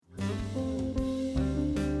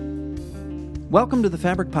Welcome to the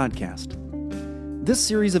Fabric Podcast. This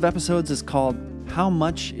series of episodes is called How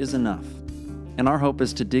Much is Enough? And our hope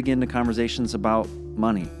is to dig into conversations about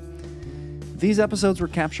money. These episodes were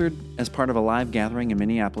captured as part of a live gathering in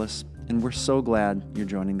Minneapolis, and we're so glad you're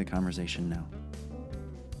joining the conversation now.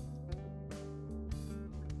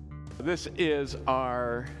 This is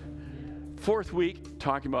our fourth week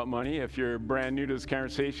talking about money. If you're brand new to this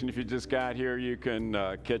conversation, if you just got here, you can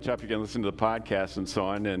catch up. You can listen to the podcast and so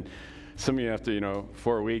on. And some of you after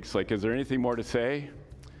 4 weeks, like, is there anything more to say?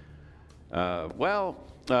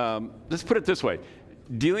 Let's put it this way.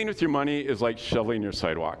 Dealing with your money is like shoveling your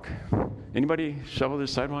sidewalk. Anybody shovel their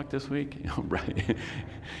sidewalk this week? Right.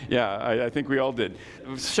 Yeah, I think we all did.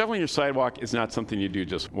 Shoveling your sidewalk is not something you do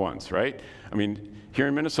just once, right? I mean, here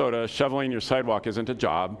in Minnesota, shoveling your sidewalk isn't a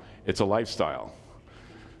job, it's a lifestyle.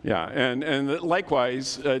 Yeah, and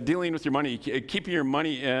likewise, dealing with your money, keeping your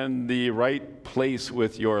money in the right place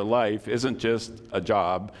with your life isn't just a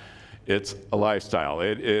job, it's a lifestyle.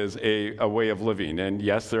 It is a way of living. And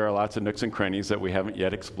yes, there are lots of nooks and crannies that we haven't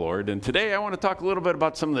yet explored. And today I want to talk a little bit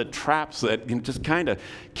about some of the traps that can just kind of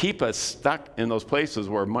keep us stuck in those places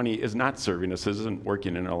where money is not serving us, isn't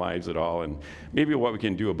working in our lives at all, and maybe what we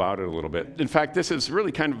can do about it a little bit. In fact, this is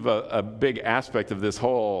really kind of a big aspect of this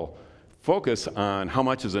whole focus on how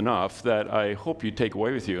much is enough that I hope you take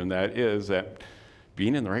away with you, and that is that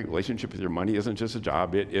being in the right relationship with your money isn't just a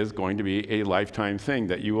job. It is going to be a lifetime thing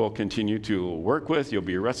that you will continue to work with, you'll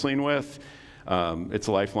be wrestling with. It's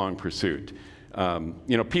a lifelong pursuit.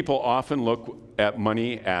 People often look at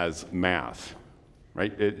money as math,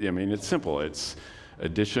 right? It's simple. It's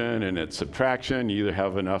addition and it's subtraction. You either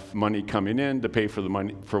have enough money coming in to pay for the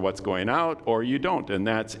money for what's going out, or you don't, and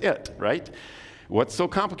that's it, right? What's so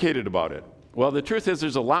complicated about it? Well, the truth is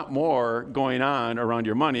there's a lot more going on around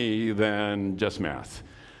your money than just math.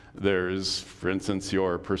 There's, for instance,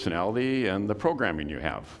 your personality and the programming you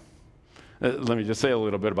have. Let me just say a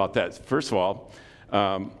little bit about that. First of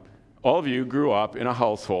all of you grew up in a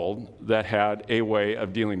household that had a way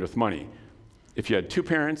of dealing with money. If you had two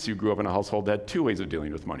parents, you grew up in a household that had two ways of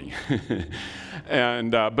dealing with money.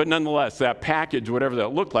 But nonetheless, that package, whatever that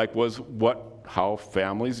looked like, was how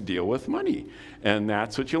families deal with money. And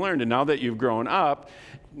that's what you learned. And now that you've grown up,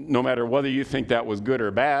 no matter whether you think that was good or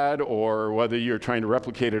bad, or whether you're trying to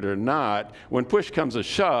replicate it or not, when push comes to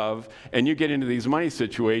shove and you get into these money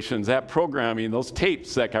situations, that programming, those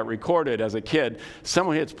tapes that got recorded as a kid,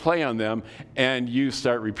 someone hits play on them and you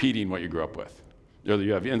start repeating what you grew up with. Or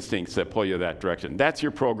you have instincts that pull you that direction. That's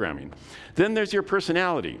your programming. Then there's your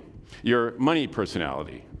personality, your money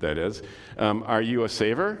personality, that is. Are you a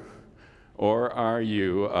saver? Or are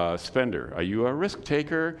you a spender? Are you a risk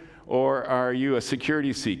taker, or are you a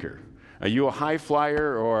security seeker? Are you a high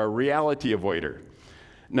flyer or a reality avoider?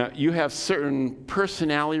 Now, you have certain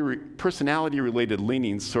personality-related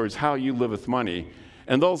leanings towards how you live with money,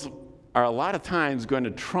 and those are a lot of times going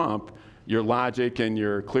to trump your logic and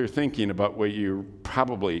your clear thinking about what you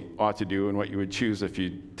probably ought to do and what you would choose if you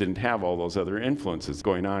didn't have all those other influences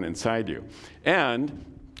going on inside you. And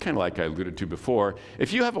kind of like I alluded to before,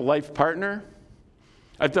 if you have a life partner,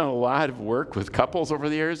 I've done a lot of work with couples over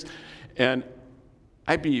the years, and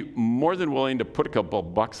I'd be more than willing to put a couple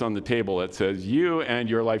bucks on the table that says you and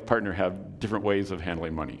your life partner have different ways of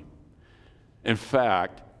handling money. In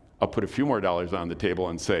fact, I'll put a few more dollars on the table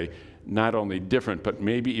and say not only different, but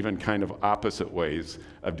maybe even kind of opposite ways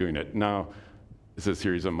of doing it. Now, this is a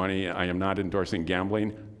series of money. I am not endorsing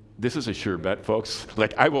gambling. This is a sure bet, folks.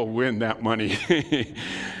 Like, I will win that money,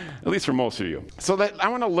 at least for most of you. So I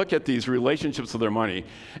want to look at these relationships with their money,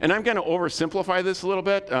 and I'm going to oversimplify this a little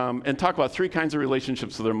bit and talk about three kinds of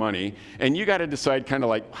relationships with their money, and you got to decide kind of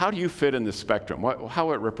like, how do you fit in this spectrum,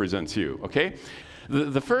 how it represents you, okay?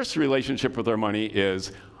 The first relationship with their money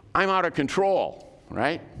is, I'm out of control,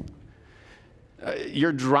 right?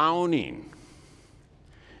 You're drowning.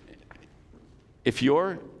 If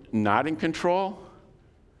you're not in control,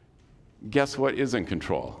 guess what is in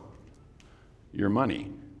control? Your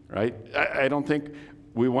money, right? I don't think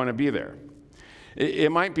we want to be there.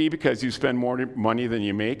 It might be because you spend more money than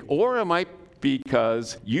you make, or it might be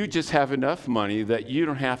because you just have enough money that you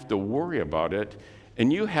don't have to worry about it,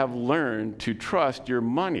 and you have learned to trust your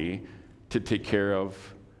money to take care of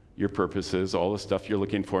your purposes, all the stuff you're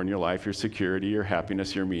looking for in your life, your security, your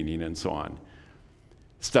happiness, your meaning, and so on.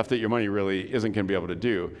 Stuff that your money really isn't going to be able to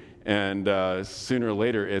do. And sooner or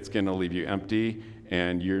later, it's going to leave you empty,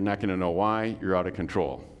 and you're not going to know why. You're out of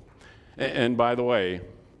control. And by the way,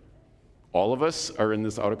 all of us are in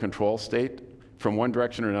this out of control state from one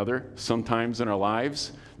direction or another, sometimes in our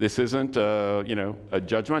lives. This isn't, a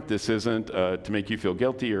judgment. This isn't to make you feel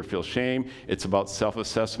guilty or feel shame. It's about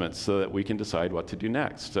self-assessment so that we can decide what to do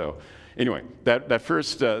next. So anyway, that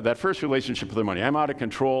first relationship with the money. I'm out of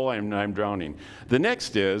control. I'm drowning. The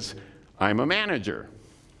next is I'm a manager,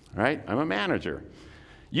 right? I'm a manager.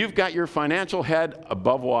 You've got your financial head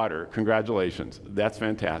above water. Congratulations. That's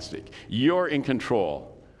fantastic. You're in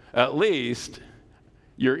control. At least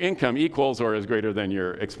your income equals or is greater than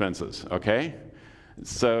your expenses, okay?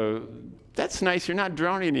 So that's nice. You're not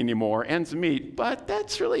drowning anymore, ends meet, but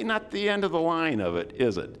that's really not the end of the line of it,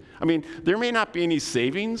 is it? I mean, there may not be any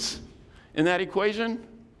savings in that equation.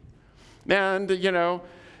 And,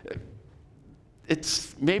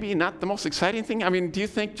 it's maybe not the most exciting thing. I mean, do you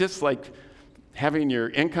think just like having your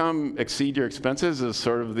income exceed your expenses is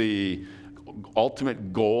sort of the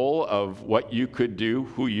ultimate goal of what you could do,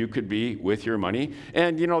 who you could be with your money?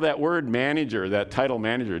 And that word manager, that title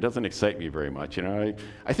manager, doesn't excite me very much. I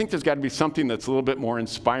think there's got to be something that's a little bit more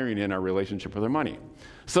inspiring in our relationship with our money.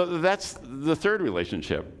 So that's the third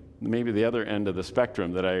relationship, maybe the other end of the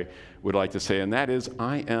spectrum that I would like to say, and that is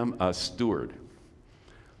I am a steward.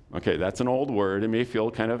 Okay, that's an old word. It may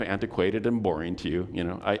feel kind of antiquated and boring to you.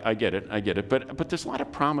 I get it. But there's a lot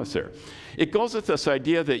of promise there. It goes with this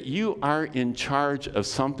idea that you are in charge of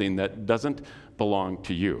something that doesn't belong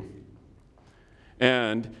to you.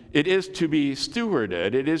 And it is to be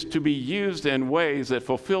stewarded. It is to be used in ways that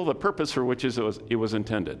fulfill the purpose for which it was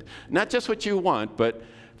intended. Not just what you want, but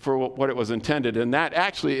for what it was intended. And that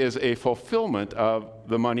actually is a fulfillment of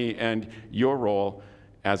the money and your role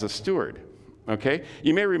as a steward. Okay?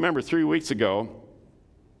 You may remember 3 weeks ago,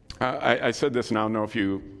 I said this, and I don't know if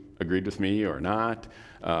you agreed with me or not.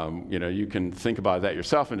 You can think about that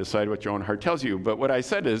yourself and decide what your own heart tells you. But what I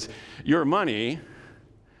said is, your money,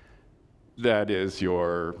 that is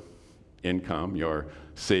your income, your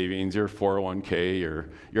savings, your 401k,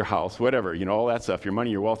 your house, whatever, all that stuff, your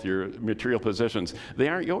money, your wealth, your material possessions, they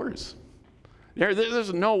aren't yours.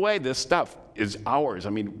 There's no way this stuff is ours.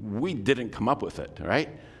 I mean, we didn't come up with it, right?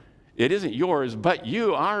 It isn't yours, but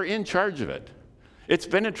you are in charge of it. It's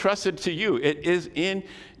been entrusted to you. It is in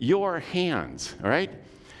your hands, all right?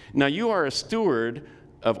 Now, you are a steward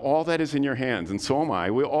of all that is in your hands, and so am I.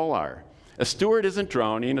 We all are. A steward isn't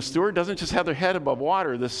drowning. A steward doesn't just have their head above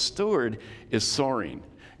water. The steward is soaring,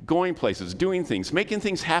 going places, doing things, making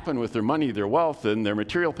things happen with their money, their wealth, and their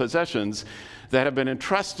material possessions that have been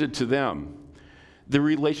entrusted to them. The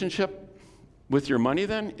relationship with your money,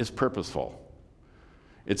 then, is purposeful.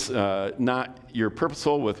 It's not you're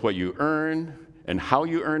purposeful with what you earn and how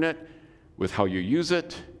you earn it, with how you use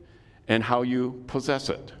it, and how you possess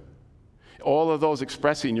it. All of those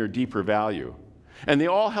expressing your deeper value. And they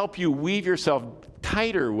all help you weave yourself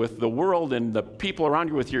tighter with the world and the people around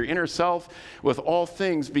you, with your inner self, with all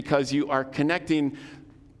things, because you are connecting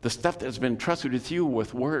the stuff that's been entrusted with you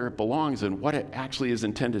with where it belongs and what it actually is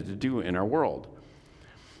intended to do in our world.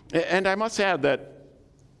 And I must add that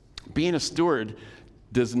being a steward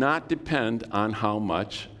does not depend on how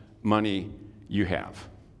much money you have.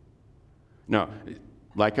 No,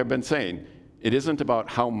 like I've been saying, it isn't about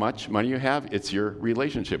how much money you have, it's your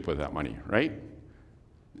relationship with that money, right?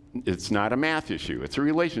 It's not a math issue, it's a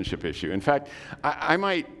relationship issue. In fact,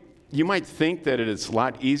 you might think that it is a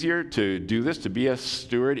lot easier to do this, to be a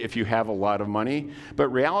steward, if you have a lot of money, but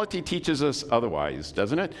reality teaches us otherwise,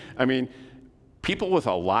 doesn't it? I mean, people with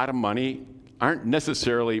a lot of money aren't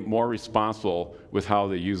necessarily more responsible with how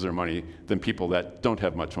they use their money than people that don't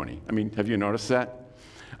have much money. I mean, have you noticed that?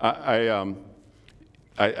 I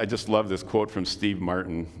just love this quote from Steve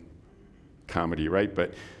Martin, comedy, right?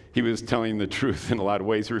 But he was telling the truth in a lot of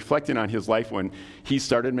ways, reflecting on his life when he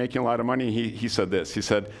started making a lot of money. He said this. He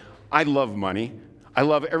said, "I love money. I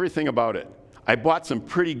love everything about it. I bought some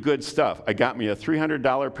pretty good stuff. I got me a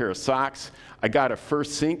 $300 pair of socks. I got a fur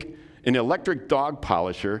sink, an electric dog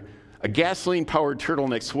polisher, a gasoline-powered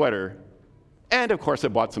turtleneck sweater, and of course I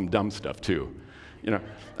bought some dumb stuff too."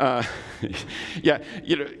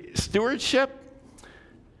 Stewardship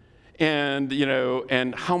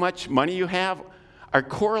and how much money you have are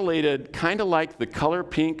correlated kind of like the color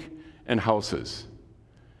pink and houses.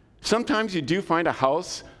 Sometimes you do find a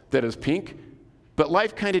house that is pink, but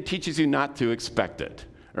life kind of teaches you not to expect it.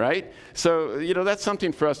 Right? So, that's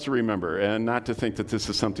something for us to remember, and not to think that this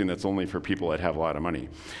is something that's only for people that have a lot of money.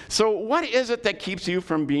 So what is it that keeps you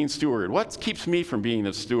from being steward? What keeps me from being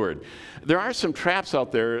a steward? There are some traps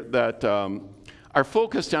out there that are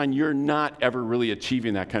focused on you're not ever really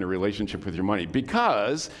achieving that kind of relationship with your money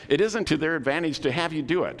because it isn't to their advantage to have you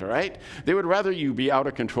do it, all right? They would rather you be out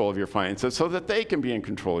of control of your finances so that they can be in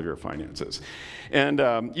control of your finances. And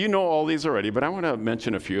you know all these already, but I want to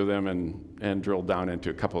mention a few of them and drill down into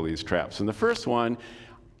a couple of these traps. And the first one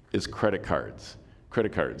is credit cards.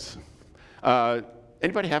 Credit cards.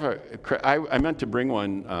 Anybody have I meant to bring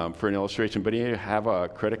one for an illustration, but do you have a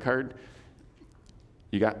credit card?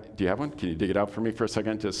 Do you have one? Can you dig it out for me for a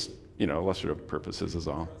second? Just, illustrative purposes is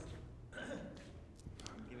all. I'm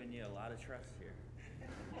giving you a lot of trust here.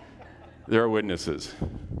 There are witnesses.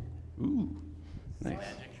 Ooh, nice.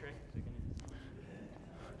 Magic trick.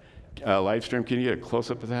 Live stream, can you get a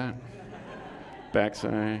close-up of that?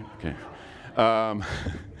 Backside, okay.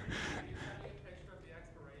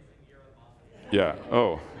 Yeah,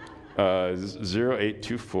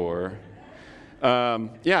 0824.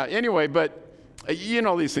 Anyway, but you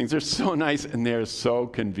know these things, they're so nice and they're so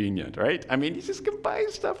convenient, right? I mean, you just can buy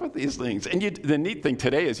stuff with these things. And the neat thing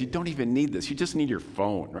today is you don't even need this. You just need your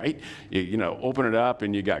phone, right? You open it up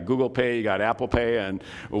and you got Google Pay, you got Apple Pay, and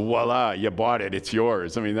voila, you bought it. It's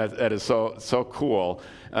yours. I mean, that is so cool.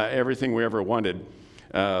 Everything we ever wanted.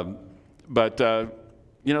 But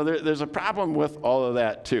there's a problem with all of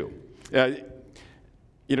that too.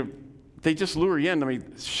 They just lure you in. I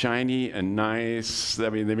mean, shiny and nice. I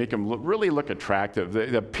mean, they make them really look attractive.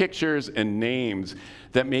 The pictures and names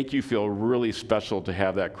that make you feel really special to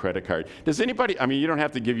have that credit card. Does anybody, you don't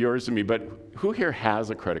have to give yours to me, but who here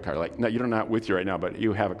has a credit card? Like, no, you're not with you right now, but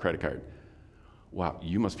you have a credit card. Wow,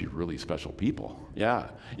 you must be really special people. Yeah.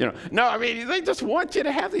 They just want you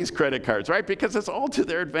to have these credit cards, right? Because it's all to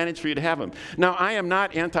their advantage for you to have them. Now, I am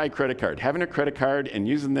not anti-credit card. Having a credit card and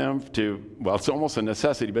using them it's almost a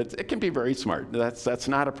necessity, but it can be very smart. That's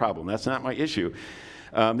not a problem. That's not my issue.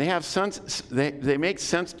 They have sense. They make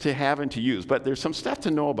sense to have and to use, but there's some stuff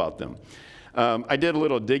to know about them. I did a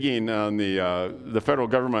little digging on the federal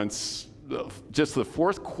government's just the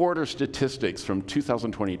fourth quarter statistics from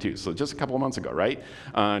 2022, so just a couple of months ago, right,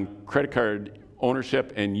 on credit card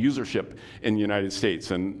ownership and usership in the United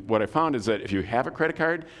States. And what I found is that if you have a credit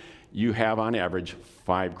card, you have on average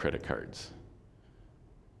 5 credit cards.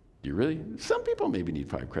 Do you really? Some people maybe need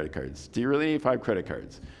 5 credit cards. Do you really need 5 credit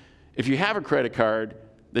cards? If you have a credit card,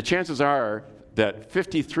 the chances are that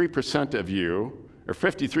 53% of you, or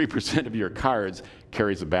 53% of your cards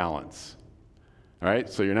carries a balance. All right,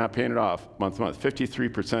 so you're not paying it off month to month,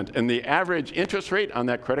 53%. And the average interest rate on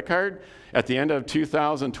that credit card at the end of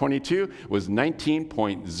 2022 was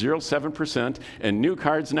 19.07%. And new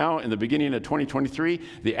cards now in the beginning of 2023,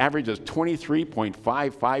 the average is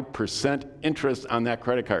 23.55% interest on that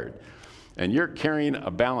credit card. And you're carrying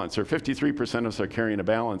a balance, or 53% of us are carrying a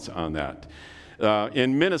balance on that.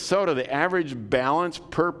 In Minnesota, the average balance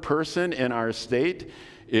per person in our state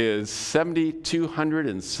is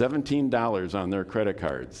 $7,217 on their credit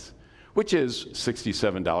cards, which is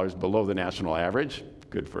 $67 below the national average.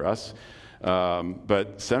 Good for us.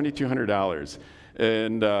 But $7,200.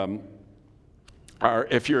 And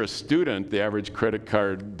if you're a student, the average credit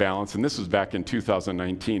card balance, and this was back in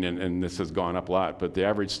 2019, and this has gone up a lot, but the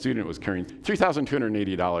average student was carrying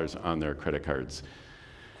 $3,280 on their credit cards.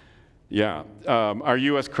 Yeah. Our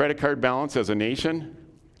U.S. credit card balance as a nation,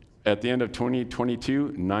 at the end of 2022,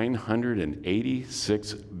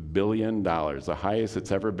 $986 billion, the highest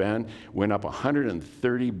it's ever been, went up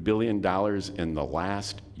 $130 billion in the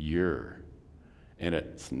last year. And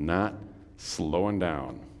it's not slowing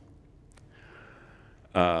down.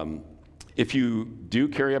 If you do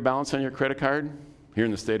carry a balance on your credit card here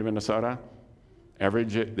in the state of Minnesota,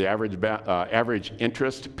 the average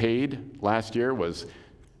interest paid last year was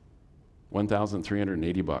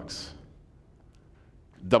 $1,380.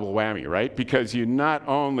 Double whammy, right? Because you not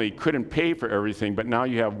only couldn't pay for everything, but now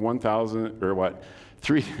you have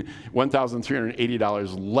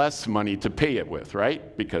 $1,380 less money to pay it with,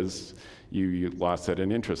 right? Because you lost that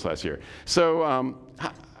in interest last year. So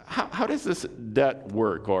how does this debt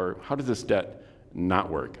work, or how does this debt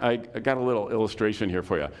not work? I got a little illustration here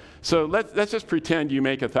for you. So let's just pretend you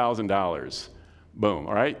make $1,000. Boom,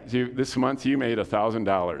 all right? This month you made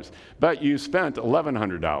 $1,000, but you spent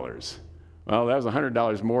 $1,100. Well, that was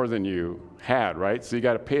 $100 more than you had, right? So you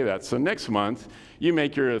got to pay that. So next month, you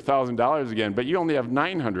make your $1,000 again, but you only have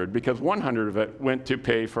 $900 because $100 of it went to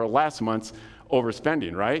pay for last month's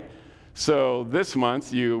overspending, right? So this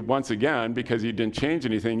month, you, once again, because you didn't change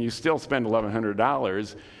anything, you still spend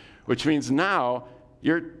 $1,100, which means now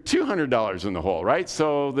you're $200 in the hole, right?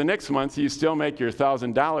 So the next month you still make your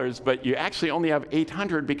 $1,000, but you actually only have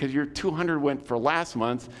 $800 because your $200 went for last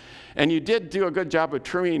month, and you did do a good job of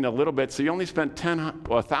trimming a little bit, so you only spent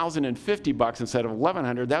 $1,050 instead of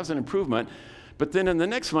 $1,100. That was an improvement. But then in the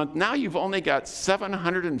next month, now you've only got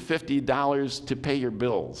 $750 to pay your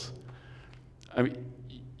bills. I mean,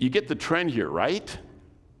 you get the trend here, right?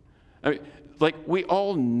 I mean, like, we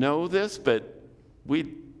all know this, but we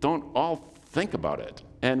don't all think about it.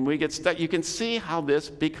 And we get stuck. You can see how this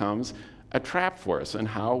becomes a trap for us and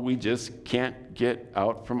how we just can't get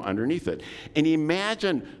out from underneath it. And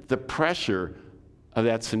imagine the pressure of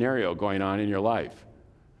that scenario going on in your life.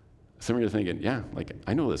 Some of you are thinking, yeah, like,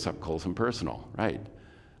 I know this up close and personal, right?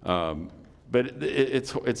 But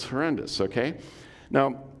it's horrendous, okay?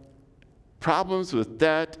 Now, problems with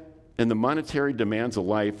debt and the monetary demands of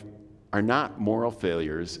life are not moral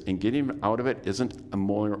failures, and getting out of it isn't a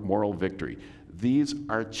moral victory. These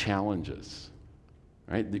are challenges,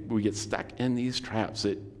 right? We get stuck in these traps,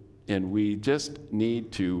 and we just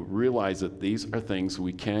need to realize that these are things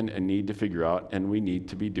we can and need to figure out, and we need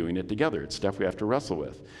to be doing it together. It's stuff we have to wrestle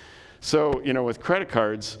with. So, with credit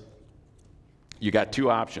cards, you got two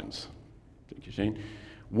options. Thank you, Shane.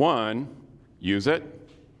 One, use it,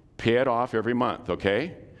 pay it off every month,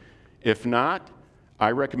 okay? If not, I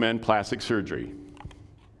recommend plastic surgery.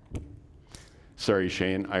 Sorry,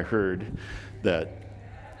 Shane, I heard that.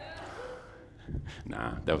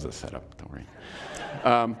 Nah, that was a setup, don't worry.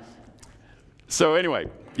 So anyway,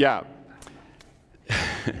 yeah.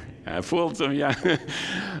 I fooled some, yeah.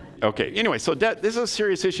 Okay, anyway, so debt, this is a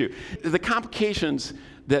serious issue. The complications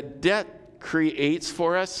that debt creates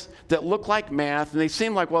for us that look like math, and they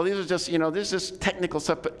seem like, well, these are just, this is just technical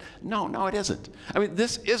stuff, but no, it isn't. I mean,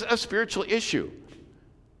 this is a spiritual issue.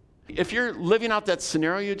 If you're living out that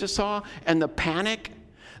scenario you just saw, and the panic,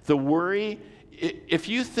 the worry, if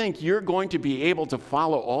you think you're going to be able to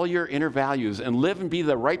follow all your inner values and live and be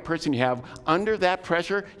the right person you have under that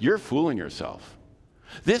pressure, you're fooling yourself.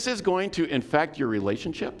 This is going to infect your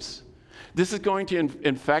relationships. This is going to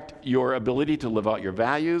infect your ability to live out your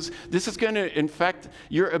values. This is going to infect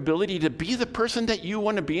your ability to be the person that you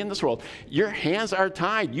want to be in this world. Your hands are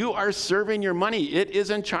tied. You are serving your money. It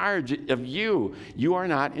is in charge of you. You are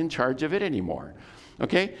not in charge of it anymore.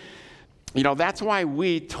 Okay? That's why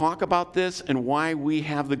we talk about this and why we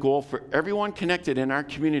have the goal for everyone connected in our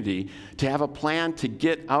community to have a plan to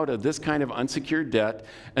get out of this kind of unsecured debt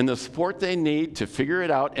and the support they need to figure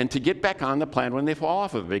it out and to get back on the plan when they fall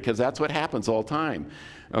off of it, because that's what happens all the time.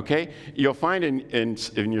 Okay? You'll find in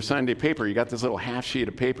your Sunday paper, you got this little half sheet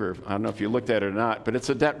of paper. I don't know if you looked at it or not, but it's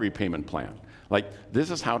a debt repayment plan. Like,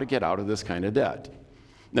 this is how to get out of this kind of debt.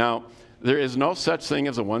 Now, there is no such thing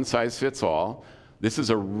as a one-size-fits-all. This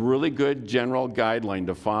is a really good general guideline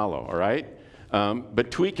to follow, all right?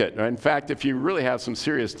 But tweak it. In fact, if you really have some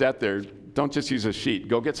serious debt there, don't just use a sheet.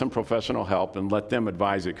 Go get some professional help and let them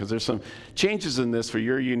advise you, because there's some changes in this for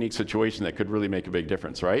your unique situation that could really make a big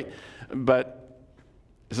difference, right? But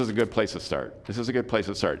this is a good place to start. This is a good place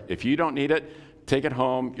to start. If you don't need it, take it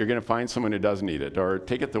home. You're going to find someone who does need it. Or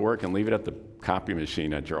take it to work and leave it at the copy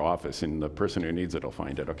machine at your office, and the person who needs it will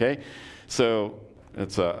find it, okay? So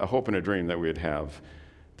it's a hope and a dream that we'd have,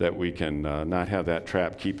 that we can not have that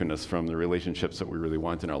trap keeping us from the relationships that we really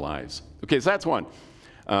want in our lives. Okay, so that's one.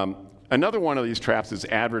 Another one of these traps is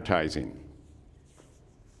advertising.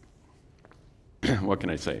 What can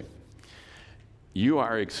I say? You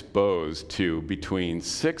are exposed to between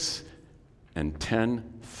 6,000 and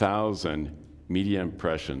 10,000 media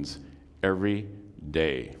impressions every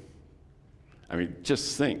day. I mean,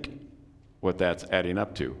 just think what that's adding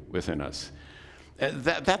up to within us.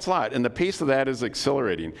 That's a lot, and the pace of that is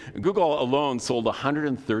accelerating. Google alone sold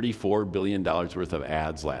 $134 billion worth of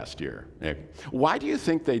ads last year. Why do you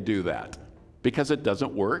think they do that? Because it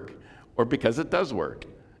doesn't work, or because it does work?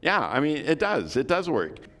 Yeah, I mean, it does. It does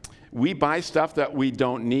work. We buy stuff that we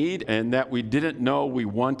don't need and that we didn't know we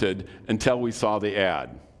wanted until we saw the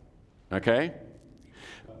ad. Okay?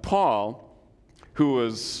 Paul, who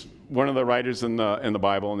was one of the writers in the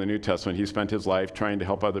Bible, in the New Testament, he spent his life trying to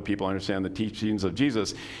help other people understand the teachings of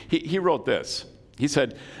Jesus. He wrote this. He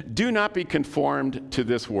said, "Do not be conformed to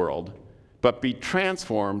this world, but be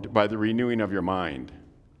transformed by the renewing of your mind."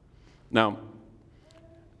 Now,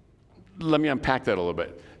 let me unpack that a little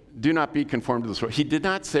bit. Do not be conformed to this world. He did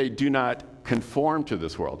not say do not conform to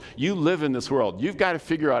this world. You live in this world. You've got to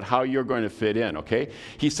figure out how you're going to fit in, okay?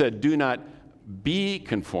 He said do not be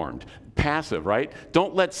conformed. Passive, right?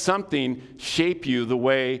 Don't let something shape you the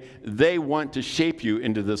way they want to shape you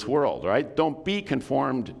into this world, right? Don't be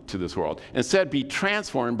conformed to this world. Instead, be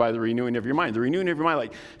transformed by the renewing of your mind. The renewing of your mind,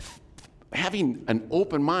 like, having an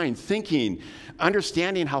open mind, thinking,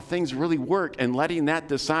 understanding how things really work, and letting that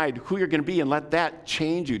decide who you're going to be and let that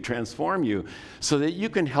change you, transform you, so that you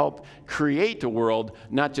can help create a world,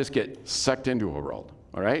 not just get sucked into a world,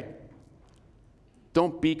 all right?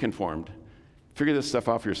 Don't be conformed. Figure this stuff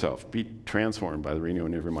out for yourself. Be transformed by the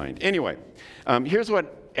renewing of your mind. Anyway, here's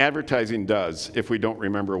what advertising does if we don't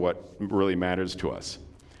remember what really matters to us.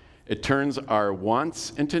 It turns our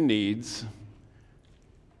wants into needs,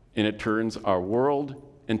 and it turns our world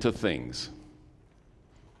into things.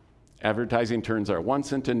 Advertising turns our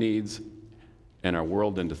wants into needs and our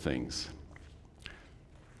world into things.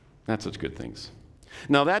 Not such good things.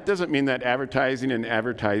 Now, that doesn't mean that advertising and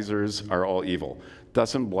advertisers are all evil.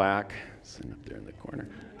 Dustin Black, sitting up there in the corner.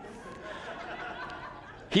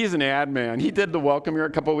 He's an ad man. He did the Welcome Here a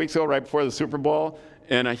couple of weeks ago, right before the Super Bowl.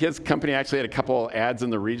 And his company actually had a couple ads in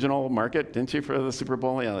the regional market, didn't you, for the Super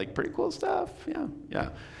Bowl? Yeah, like pretty cool stuff. Yeah.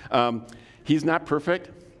 He's not perfect.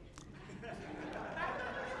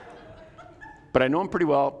 But I know him pretty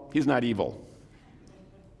well. He's not evil.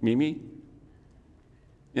 Mimi?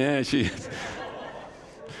 Yeah, she is.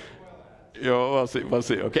 We'll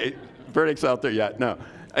see. Okay, verdict's out there yet. No.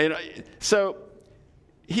 So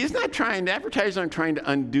he's not trying, advertisers aren't trying to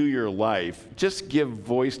undo your life. Just give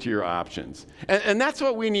voice to your options. And that's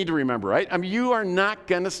what we need to remember, right? I mean, you are not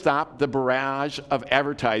going to stop the barrage of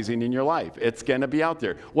advertising in your life. It's going to be out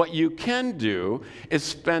there. What you can do is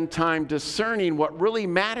spend time discerning what really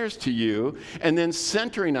matters to you and then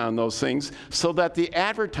centering on those things so that the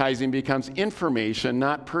advertising becomes information,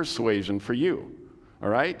 not persuasion for you. All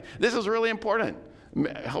right? This is really important.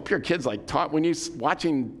 Help your kids talk when you're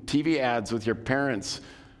watching TV ads with your parents,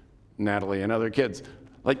 Natalie, and other kids.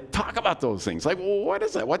 Talk about those things. Well, what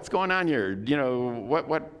is that? What's going on here?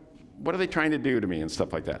 What are they trying to do to me and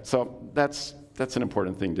stuff like that. So that's an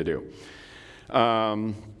important thing to do.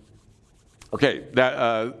 Okay,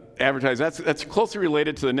 that advertise. That's closely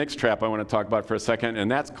related to the next trap I want to talk about for a second, and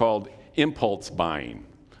that's called impulse buying.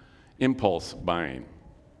 Impulse buying.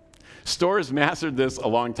 Stores mastered this a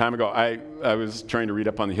long time ago. I was trying to read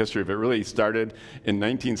up on the history of it. It really started in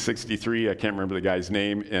 1963. I can't remember the guy's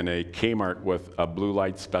name, in a Kmart with a blue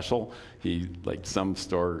light special. Some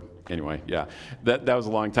store, anyway, yeah. That was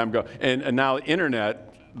a long time ago. And now the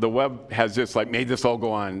internet, the web has just made this all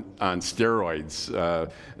go on steroids.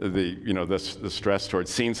 The stress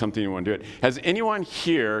towards seeing something you want to do it. Has anyone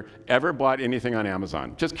here ever bought anything on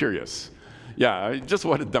Amazon? Just curious. Yeah, just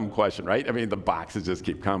what a dumb question, right? I mean, the boxes just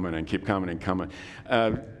keep coming and keep coming and coming.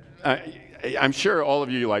 I'm sure all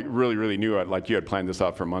of you really, really knew it, you had planned this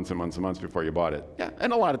out for months and months and months before you bought it. Yeah,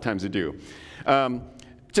 and a lot of times you do.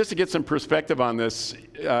 Just to get some perspective on this,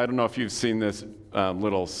 I don't know if you've seen this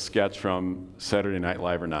little sketch from Saturday Night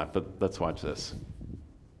Live or not, but let's watch this.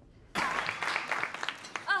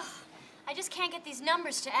 I just can't get these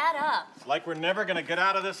numbers to add up. Like we're never gonna get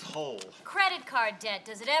out of this hole. Credit card debt,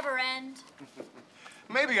 does it ever end?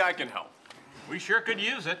 Maybe I can help. We sure could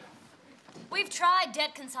use it. We've tried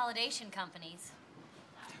debt consolidation companies.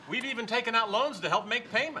 We've even taken out loans to help make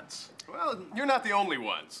payments. Well, you're not the only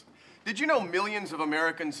ones. Did you know millions of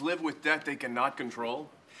Americans live with debt they cannot control?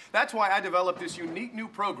 That's why I developed this unique new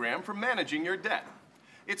program for managing your debt.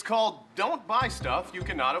 It's called Don't Buy Stuff You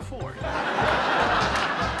Cannot Afford.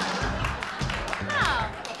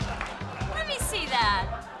 Let me see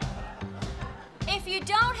that. If you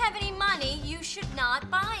don't have any money, you should not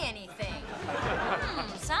buy anything.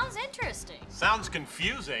 Sounds interesting. Sounds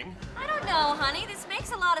confusing. I don't know, honey. This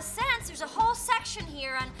makes a lot of sense. There's a whole section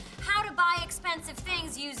here on how to buy expensive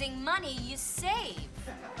things using money you save.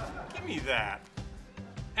 Give me that.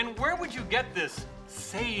 And where would you get this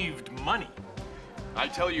saved money? I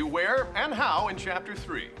tell you where and how in Chapter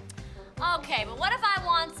 3. Okay, but what if I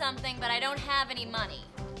want something but I don't have any money?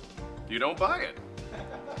 You don't buy it.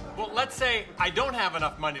 Well, let's say I don't have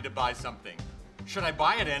enough money to buy something. Should I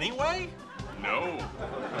buy it anyway? No.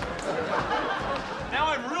 Now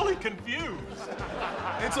I'm really confused.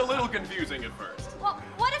 It's a little confusing at first. Well,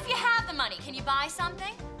 what if you have the money? Can you buy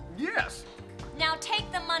something? Yes. Now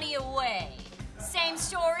take the money away. Same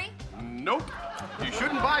story? Nope. You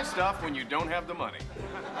shouldn't buy stuff when you don't have the money.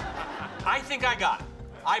 I think I got it.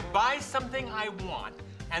 I buy something I want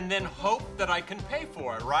and then hope that I can pay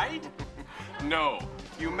for it, right? No.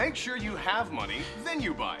 You make sure you have money, then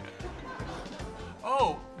you buy it.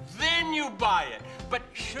 Oh, then you buy it. But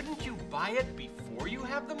shouldn't you buy it before you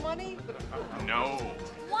have the money? No.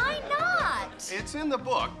 Why not? It's in the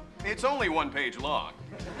book. It's only 1 page long.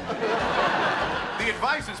 The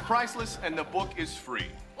advice is priceless and the book is free.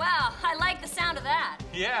 Wow, I like the sound of that.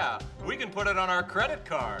 Yeah, we can put it on our credit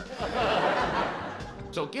card.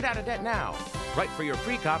 So get out of debt now. Write for your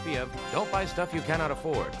free copy of Don't Buy Stuff You Cannot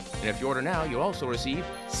Afford. And if you order now, you'll also receive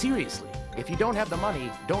Seriously, If You Don't Have the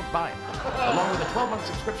Money, Don't Buy It, along with a 12-month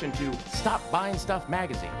subscription to Stop Buying Stuff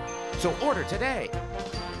magazine. So order today.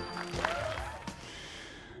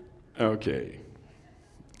 Okay.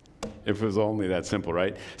 If it was only that simple,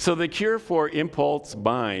 right? So the cure for impulse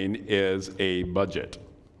buying is a budget.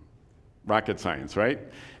 Rocket science, right?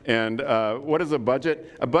 And what is a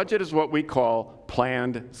budget? A budget is what we call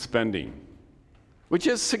planned spending, which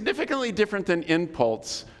is significantly different than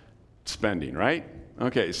impulse spending, right?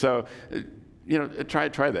 Okay, so try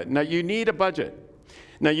that. Now you need a budget.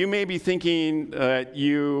 Now you may be thinking that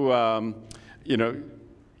you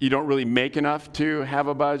don't really make enough to have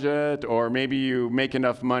a budget, or maybe you make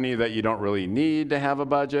enough money that you don't really need to have a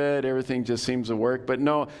budget. Everything just seems to work. But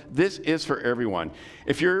no, this is for everyone.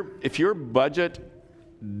 If your budget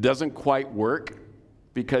doesn't quite work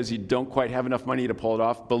because you don't quite have enough money to pull it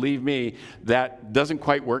off, believe me, that doesn't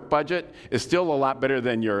quite work budget is still a lot better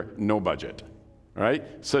than your no budget. All right?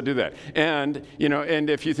 So do that. And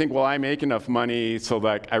if you think, well, I make enough money so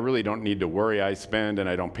that I really don't need to worry, I spend and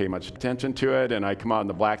I don't pay much attention to it, and I come out in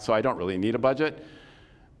the black, so I don't really need a budget.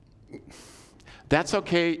 That's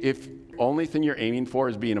okay if only thing you're aiming for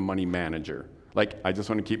is being a money manager. Like, I just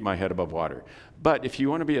want to keep my head above water. But if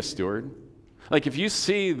you want to be a steward, like if you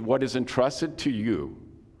see what is entrusted to you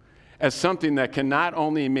as something that can not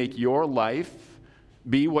only make your life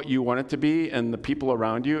be what you want it to be and the people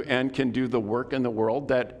around you, and can do the work in the world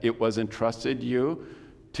that it was entrusted you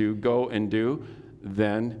to go and do,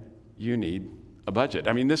 then you need a budget.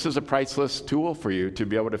 I mean, this is a priceless tool for you to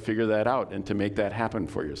be able to figure that out and to make that happen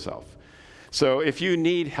for yourself. So if you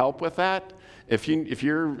need help with that, if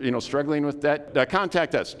you're struggling with that,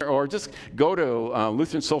 contact us, or just go to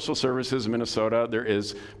Lutheran Social Services Minnesota. There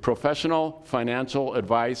is professional financial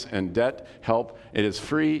advice and debt help. It is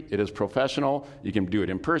free. It is professional. You can do it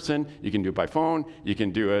in person. You can do it by phone. You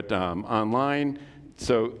can do it online.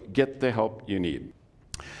 So get the help you need.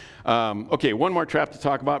 Okay, one more trap to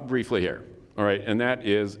talk about briefly here. All right, and that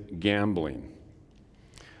is gambling.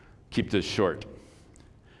 Keep this short.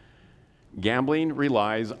 Gambling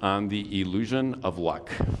relies on the illusion of luck,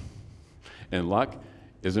 and luck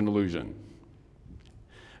is an illusion.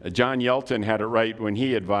 John Yelton had it right when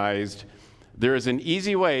he advised, there is an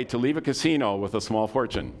easy way to leave a casino with a small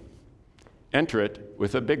fortune. Enter it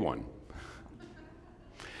with a big one.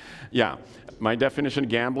 Yeah, my definition of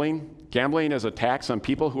gambling is a tax on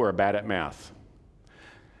people who are bad at math.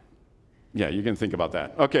 Yeah, you can think about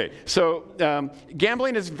that. Okay, so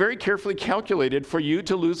gambling is very carefully calculated for you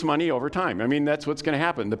to lose money over time. I mean, that's what's going to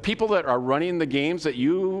happen. The people that are running the games that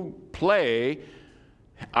you play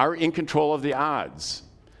are in control of the odds.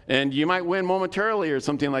 And you might win momentarily or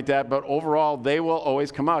something like that, but overall, they will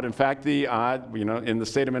always come out. In fact, the odd, in the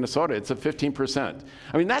state of Minnesota, it's a 15%.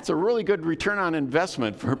 I mean, that's a really good return on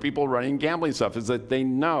investment for people running gambling stuff, is that they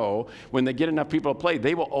know when they get enough people to play,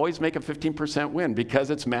 they will always make a 15% win because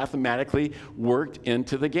it's mathematically worked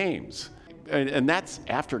into the games. And that's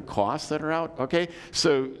after costs that are out, okay?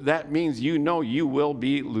 So that means you will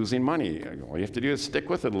be losing money. All you have to do is stick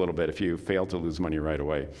with it a little bit if you fail to lose money right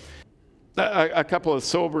away. A couple of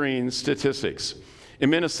sobering statistics. In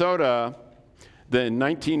Minnesota, in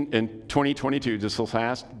 2022, just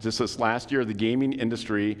this last year, the gaming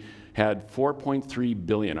industry had $4.3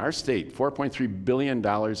 billion. Our state, $4.3 billion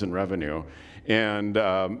in revenue,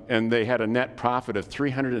 and they had a net profit of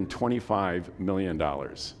 $325 million.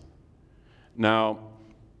 Now,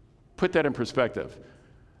 put that in perspective.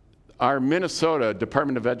 Our Minnesota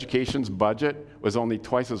Department of Education's budget was only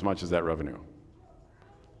twice as much as that revenue.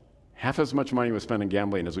 Half as much money was spent on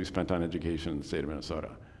gambling as we spent on education in the state of Minnesota.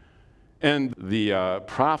 And the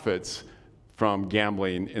profits from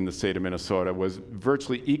gambling in the state of Minnesota was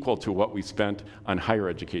virtually equal to what we spent on higher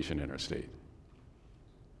education in our state.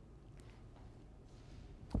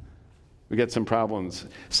 We got some problems.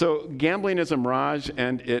 So gambling is a mirage,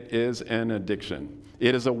 and it is an addiction.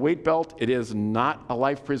 It is a weight belt. It is not a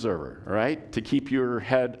life preserver, all right, to keep your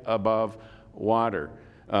head above water.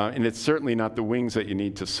 And it's certainly not the wings that you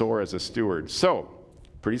need to soar as a steward. So,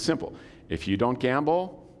 pretty simple. If you don't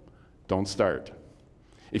gamble, don't start.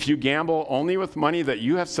 If you gamble only with money that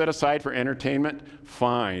you have set aside for entertainment,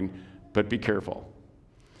 fine, but be careful.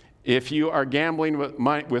 If you are gambling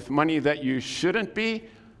with money that you shouldn't be,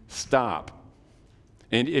 stop.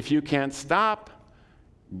 And if you can't stop,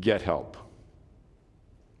 get help.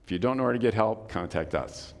 If you don't know where to get help, contact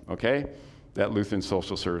us, okay? That Lutheran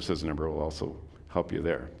Social Services number will also help you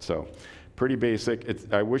there. So pretty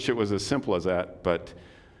basic. I wish it was as simple as that, but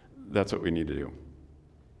that's what we need to do.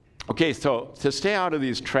 Okay, so to stay out of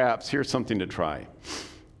these traps, here's something to try.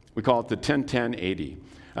 We call it the 10-10-80.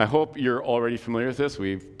 I hope you're already familiar with this.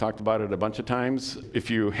 We've talked about it a bunch of times. If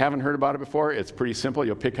you haven't heard about it before, it's pretty simple.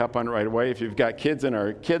 You'll pick up on it right away. If you've got kids in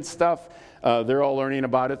our kids stuff, they're all learning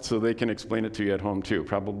about it, so they can explain it to you at home too,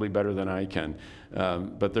 probably better than I can.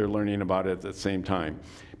 But they're learning about it at the same time.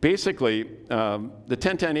 Basically, the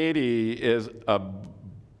 10-10-80 is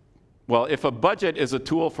if a budget is a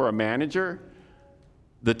tool for a manager,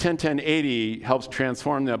 the 10-10-80 helps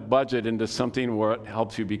transform that budget into something where it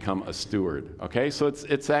helps you become a steward, okay? So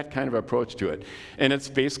it's that kind of approach to it. And it's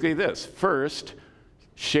basically this. First,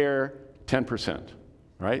 share 10%,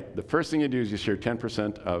 right? The first thing you do is you share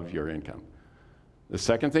 10% of your income. The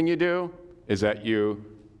second thing you do is that you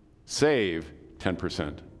save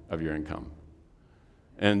 10% of your income.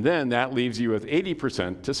 And then that leaves you with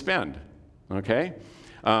 80% to spend, okay?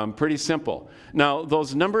 Pretty simple. Now,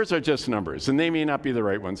 those numbers are just numbers, and they may not be the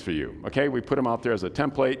right ones for you, okay? We put them out there as a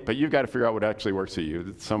template, but you've got to figure out what actually works for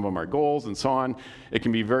you. Some of them are goals and so on. It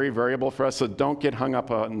can be very variable for us, so don't get hung up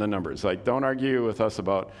on the numbers. Like, don't argue with us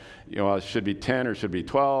about, it should be 10 or should be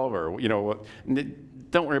 12 or,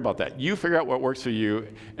 don't worry about that. You figure out what works for you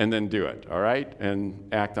and then do it, all right? And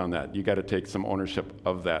act on that. You got to take some ownership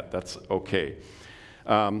of that. That's okay.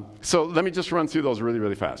 So let me just run through those really,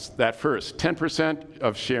 really fast. That first, 10%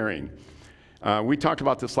 of sharing. We talked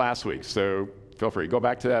about this last week, so feel free. Go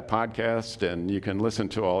back to that podcast, and you can listen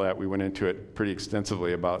to all that. We went into it pretty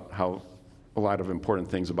extensively about how a lot of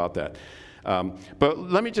important things about that. But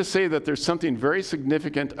let me just say that there's something very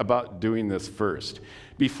significant about doing this first.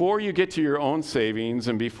 Before you get to your own savings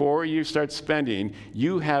and before you start spending,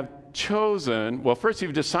 you have chosen, first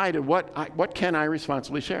you've decided what can I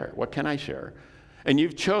responsibly share? What can I share? And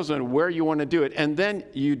you've chosen where you want to do it, and then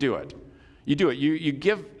you do it. You do it. You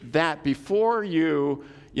give that before you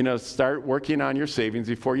start working on your savings,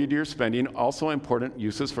 before you do your spending. Also important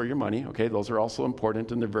uses for your money, okay? Those are also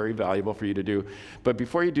important, and they're very valuable for you to do. But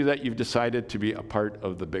before you do that, you've decided to be a part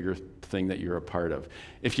of the bigger thing that you're a part of.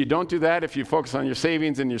 If you don't do that, if you focus on your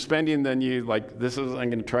savings and your spending, then I'm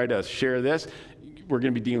going to try to share this. We're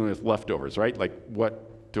going to be dealing with leftovers, right? Like,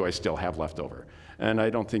 what do I still have left over? And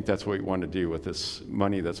I don't think that's what we want to do with this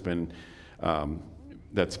money that's been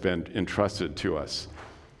entrusted to us.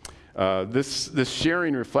 This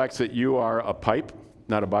sharing reflects that you are a pipe,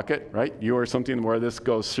 not a bucket, right? You are something where this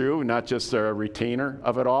goes through, not just a retainer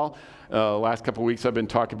of it all. Last couple of weeks I've been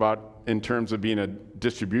talking about in terms of being a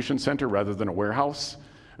distribution center rather than a warehouse,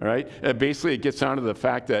 all right? Basically, it gets down to the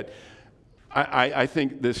fact that I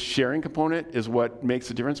think this sharing component is what makes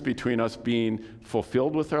the difference between us being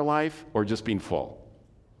fulfilled with our life or just being full.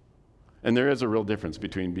 And there is a real difference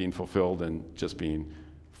between being fulfilled and just being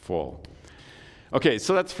full. Okay,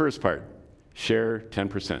 so that's the first part. Share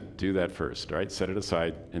 10%. Do that first, right? Set it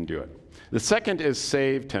aside and do it. The second is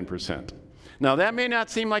save 10%. Now, that may not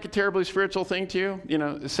seem like a terribly spiritual thing to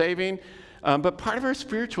you, saving. But part of our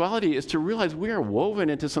spirituality is to realize we are woven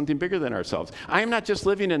into something bigger than ourselves. I am not just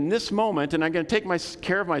living in this moment and I'm going to take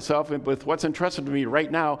care of myself with what's entrusted to me right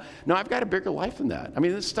now. No, I've got a bigger life than that. I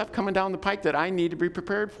mean, there's stuff coming down the pike that I need to be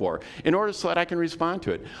prepared for in order so that I can respond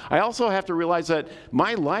to it. I also have to realize that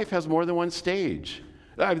my life has more than one stage.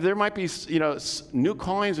 There might be, new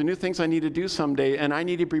callings and new things I need to do someday, and I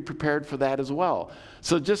need to be prepared for that as well.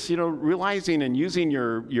 So just, realizing and using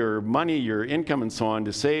your money, your income and so on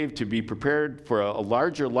to save, to be prepared for a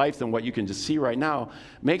larger life than what you can just see right now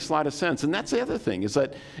makes a lot of sense. And that's the other thing, is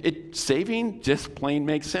that saving just plain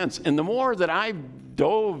makes sense. And the more that I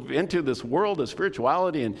dove into this world of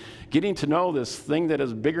spirituality and getting to know this thing that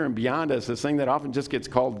is bigger and beyond us, this thing that often just gets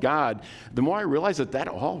called God, the more I realize that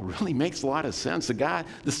all really makes a lot of sense. The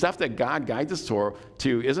stuff that God guides us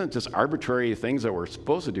to isn't just arbitrary things that we're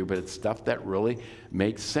supposed to do, but it's stuff that really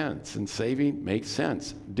makes sense. And saving makes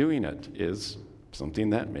sense. Doing it is something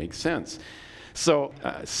that makes sense. So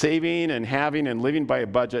saving and having and living by a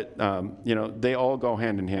budget, they all go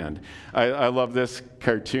hand in hand. I love this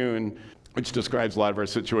cartoon, which describes a lot of our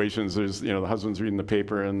situations. There's, the husband's reading the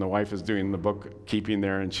paper and the wife is doing the bookkeeping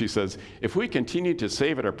there, and she says, if we continue to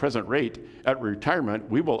save at our present rate, at retirement,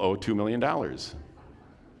 we will owe $2 million.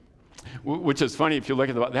 Which is funny if you look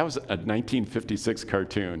at that was a 1956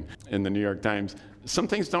 cartoon in the New York Times. Some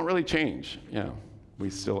things don't really change. We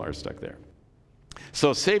still are stuck there.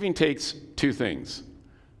 So saving takes two things.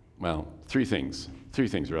 Well, three things. Three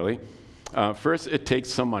things, really. First, it takes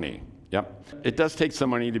some money. Yep. It does take some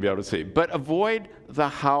money to be able to save. But avoid the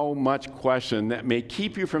how much question that may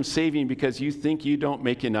keep you from saving because you think you don't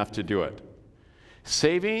make enough to do it.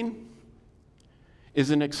 Saving is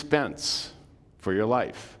an expense for your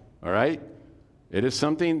life, all right? It is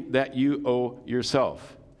something that you owe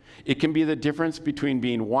yourself. It can be the difference between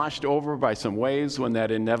being washed over by some waves when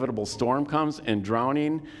that inevitable storm comes and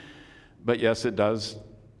drowning. But yes, it does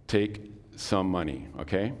take some money,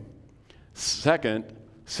 okay? Second,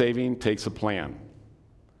 saving takes a plan.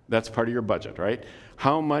 That's part of your budget, right?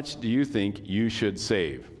 How much do you think you should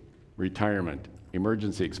save? Retirement,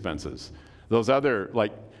 emergency expenses. Those other,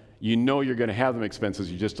 like, you know you're going to have them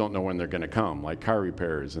expenses, you just don't know when they're going to come, like car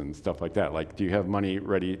repairs and stuff like that. Like, do you have money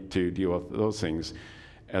ready to deal with those things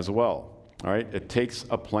as well? All right? It takes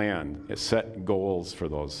a plan. Set goals for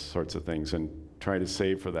those sorts of things and try to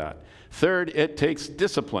save for that. Third, it takes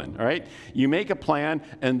discipline, all right? You make a plan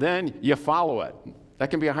and then you follow it. That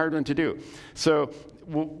can be a hard one to do. So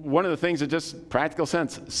one of the things that just practical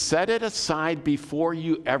sense, set it aside before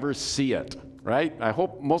you ever see it, right? I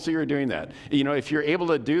hope most of you are doing that. You know, if you're able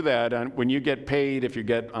to do that when you get paid, if you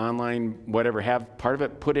get online, whatever, have part of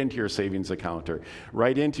it put into your savings account or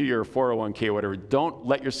right into your 401k, whatever. Don't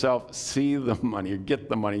let yourself see the money or get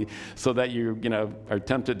the money so that you are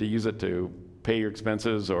tempted to use it to pay your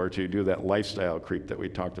expenses or to do that lifestyle creep that we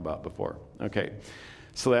talked about before. Okay,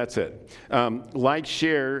 so that's it. Like,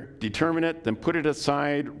 share, determine it, then put it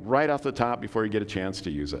aside right off the top before you get a chance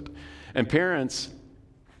to use it. And parents,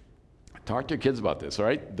 talk to your kids about this, all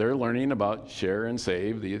right? They're learning about share and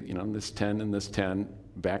save, this 10 and this 10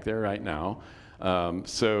 back there right now.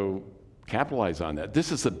 So capitalize on that. This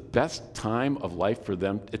is the best time of life for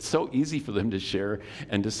them. It's so easy for them to share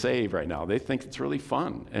and to save right now. They think it's really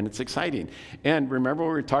fun and it's exciting. And remember what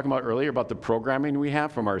we were talking about earlier about the programming we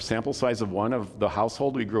have from our sample size of one of the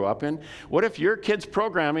household we grew up in? What if your kids'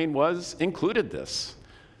 programming included this?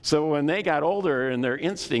 So when they got older and their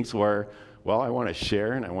instincts were, well, I want to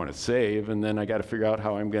share and I want to save, and then I got to figure out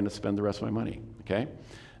how I'm going to spend the rest of my money, okay?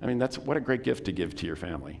 I mean, what a great gift to give to your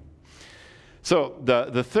family. So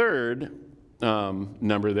the third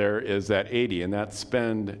number there is that 80, and that's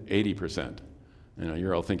spend 80%.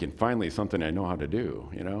 You're all thinking, finally, something I know how to do,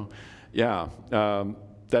 Yeah,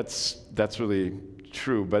 that's really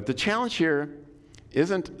true. But the challenge here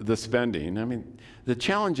isn't the spending. I mean, the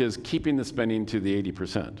challenge is keeping the spending to the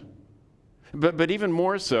 80%. But even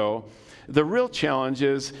more so, the real challenge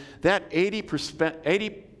is that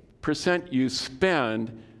 80% you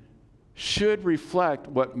spend should reflect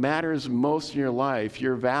what matters most in your life,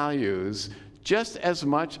 your values, just as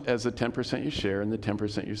much as the 10% you share and the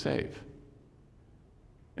 10% you save.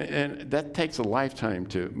 And that takes a lifetime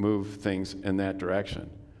to move things in that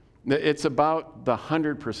direction. It's about the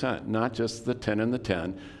 100%, not just the 10 and the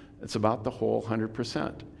 10. It's about the whole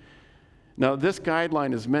 100%. Now, this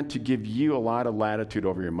guideline is meant to give you a lot of latitude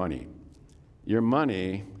over your money. Your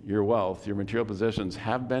money, your wealth, your material possessions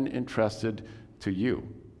have been entrusted to you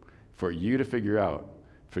for you to figure out,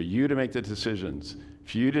 for you to make the decisions,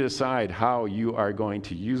 for you to decide how you are going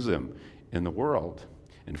to use them in the world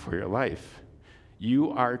and for your life.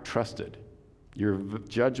 You are trusted. Your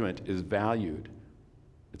judgment is valued.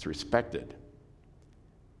 It's respected.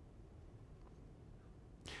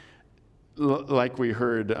 Like we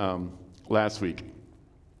heard last week,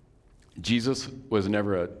 Jesus was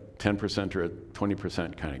never a 10% or a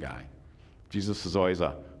 20% kind of guy. Jesus is always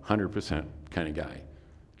a 100% kind of guy.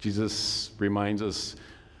 Jesus reminds us,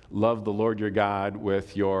 love the Lord your God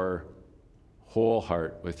with your whole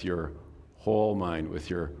heart, with your whole mind, with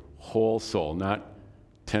your whole soul, not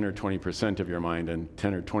 10 or 20% of your mind and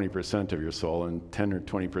 10 or 20% of your soul and 10 or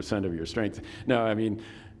 20% of your strength.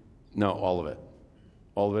 No, all of it.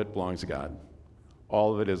 All of it belongs to God.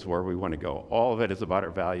 All of it is where we want to go. All of it is about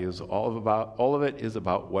our values. All of it is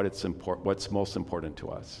about what's most important to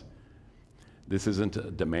us. This isn't a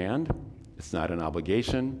demand. It's not an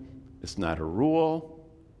obligation. It's not a rule.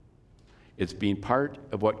 It's being part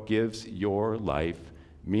of what gives your life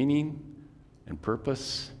meaning and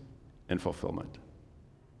purpose and fulfillment.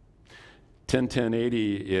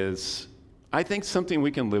 10-10-80 is, I think, something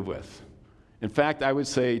we can live with. In fact, I would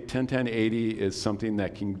say 10-10-80 is something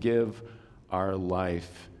that can give our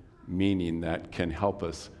life meaning, that can help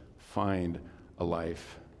us find a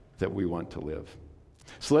life that we want to live.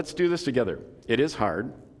 So let's do this together. It is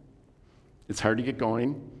hard. It's hard to get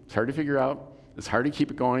going. It's hard to figure out. It's hard to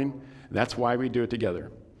keep it going. That's why we do it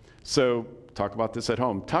together. So talk about this at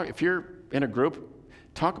home. If you're in a group,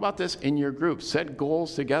 talk about this in your group. Set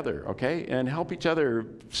goals together, okay? And help each other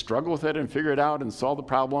struggle with it and figure it out and solve the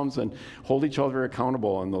problems and hold each other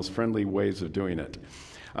accountable in those friendly ways of doing it.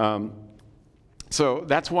 So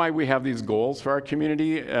that's why we have these goals for our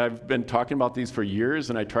community. I've been talking about these for years,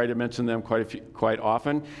 and I try to mention them quite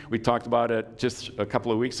often. We talked about it just a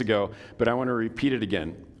couple of weeks ago, but I want to repeat it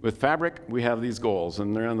again. With Fabric, we have these goals,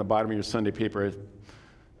 and they're on the bottom of your Sunday paper.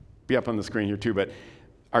 Be up on the screen here too, but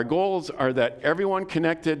Our goals are that everyone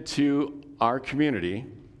connected to our community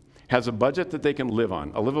has a budget that they can live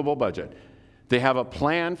on, a livable budget. They have a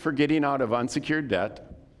plan for getting out of unsecured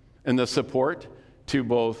debt and the support to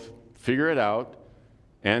both figure it out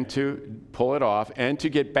and to pull it off and to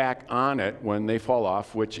get back on it when they fall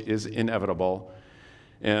off, which is inevitable.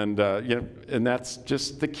 And and that's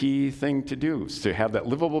just the key thing to do, is to have that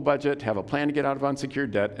livable budget, have a plan to get out of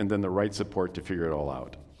unsecured debt, and then the right support to figure it all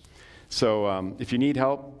out. So if you need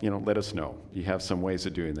help, let us know. You have some ways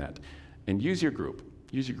of doing that. And use your group.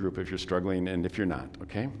 Use your group if you're struggling and if you're not,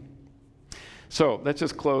 okay? So let's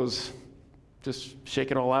just close. Just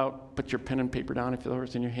shake it all out. Put your pen and paper down if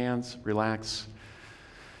it's in your hands. Relax.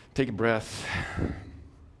 Take a breath.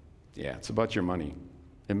 Yeah, it's about your money.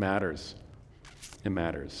 It matters. It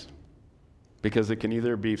matters. Because it can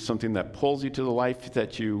either be something that pulls you to the life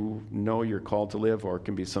that you know you're called to live, or it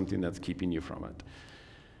can be something that's keeping you from it.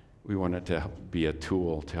 We want it to be a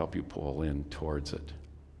tool to help you pull in towards it.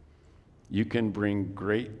 You can bring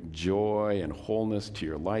great joy and wholeness to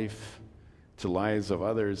your life, to lives of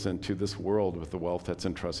others, and to this world with the wealth that's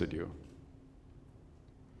entrusted you.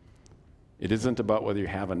 It isn't about whether you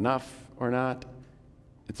have enough or not.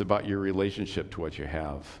 It's about your relationship to what you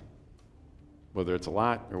have, whether it's a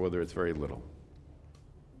lot or whether it's very little.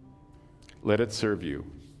 Let it serve you.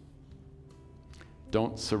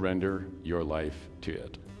 Don't surrender your life to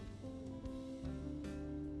it.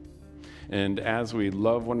 And as we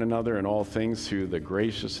love one another in all things through the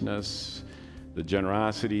graciousness, the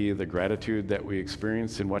generosity, the gratitude that we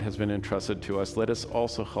experience in what has been entrusted to us, let us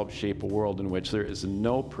also help shape a world in which there is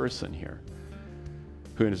no person here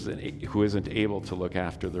who isn't able to look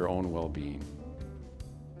after their own well-being.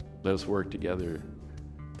 Let us work together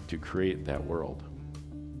to create that world.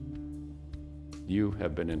 You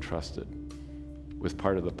have been entrusted with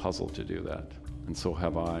part of the puzzle to do that, and so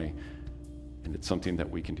have I, and it's something that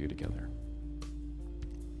we can do together.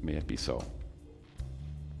 May it be so.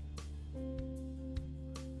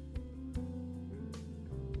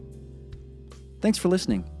 Thanks for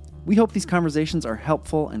listening. We hope these conversations are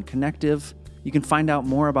helpful and connective. You can find out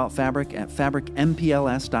more about Fabric at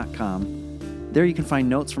fabricmpls.com. There you can find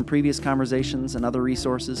notes from previous conversations and other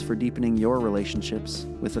resources for deepening your relationships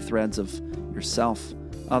with the threads of yourself,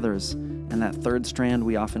 others, and that third strand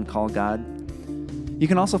we often call God. You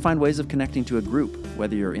can also find ways of connecting to a group,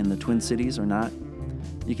 whether you're in the Twin Cities or not.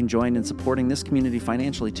 You can join in supporting this community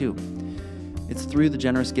financially too. It's through the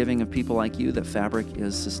generous giving of people like you that Fabric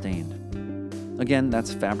is sustained. Again,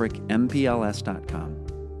 that's fabricmpls.com.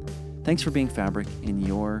 Thanks for being Fabric in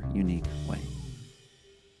your unique way.